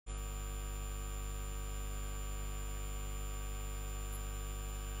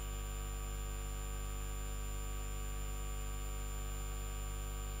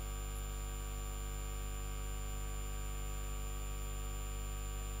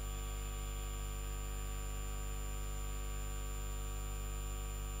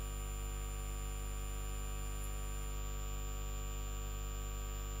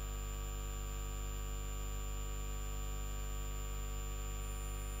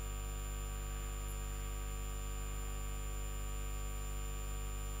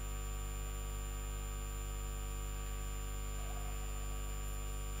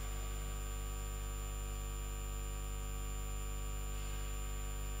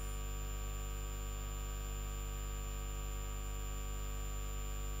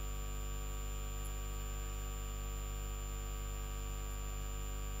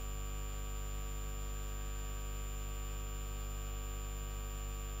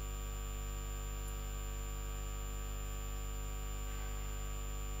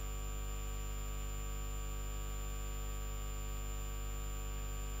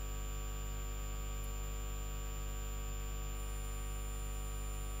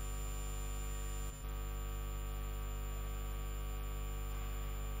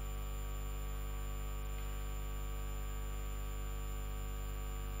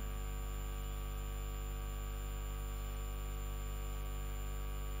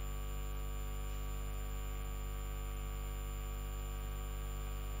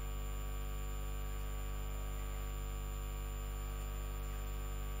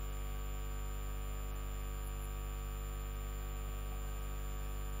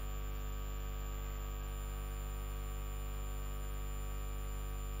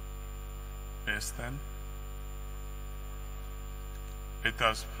Let's stand. Let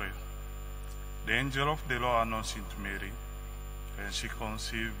us pray. The angel of the Lord announced to Mary, and she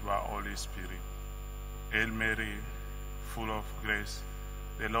conceived by Holy Spirit. Hail Mary, full of grace,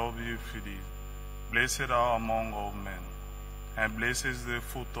 the Lord be with thee. Blessed art among all men, and blessed is the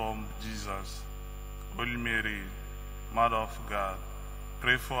fruit of Jesus. Holy Mary, Mother of God,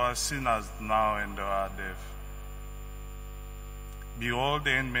 pray for us sinners now and at our death. Behold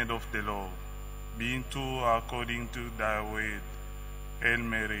the handmaid of the Lord, be unto her according to thy word. Hail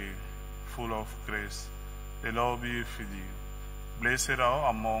Mary, full of grace, the Lord be with thee. Blessed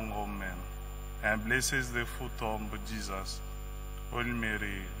art among all men, and blessed is the fruit of Jesus. Holy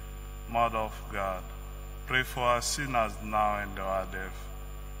Mary, Mother of God, pray for us sinners now and at our death.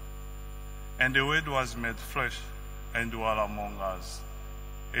 And the Word was made flesh and dwelt among us.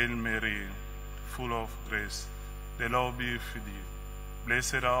 Hail Mary, full of grace, the Lord be with thee.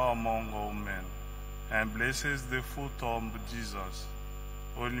 Blessed art among all men, and blessed is the fruit of Jesus.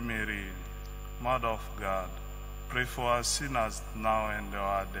 Holy Mary, Mother of God, pray for us sinners now and at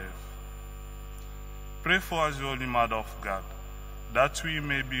our death. Pray for us, Holy Mother of God, that we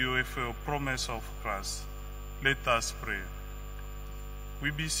may be with the promise of Christ. Let us pray.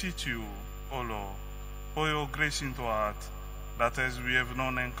 We beseech you, O Lord, pour your grace into our heart, that as we have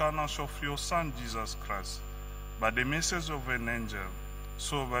known the incarnation of your Son, Jesus Christ, by the message of an angel,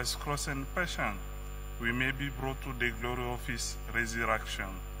 so by his cross and passion, we may be brought to the glory of his resurrection,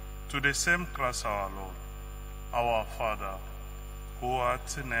 to the same Christ our Lord. Our Father, who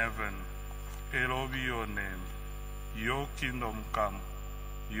art in heaven, hallowed be your name. Your kingdom come,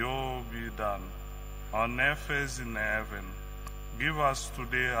 your will be done, on earth as in heaven. Give us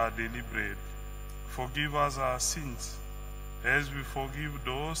today our daily bread. Forgive us our sins, as we forgive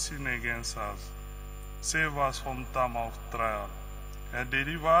those who sin against us. Save us from time of trial, and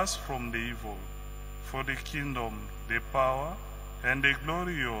deliver us from the evil. For the kingdom, the power, and the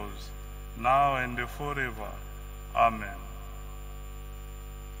glory yours, now and forever. Amen.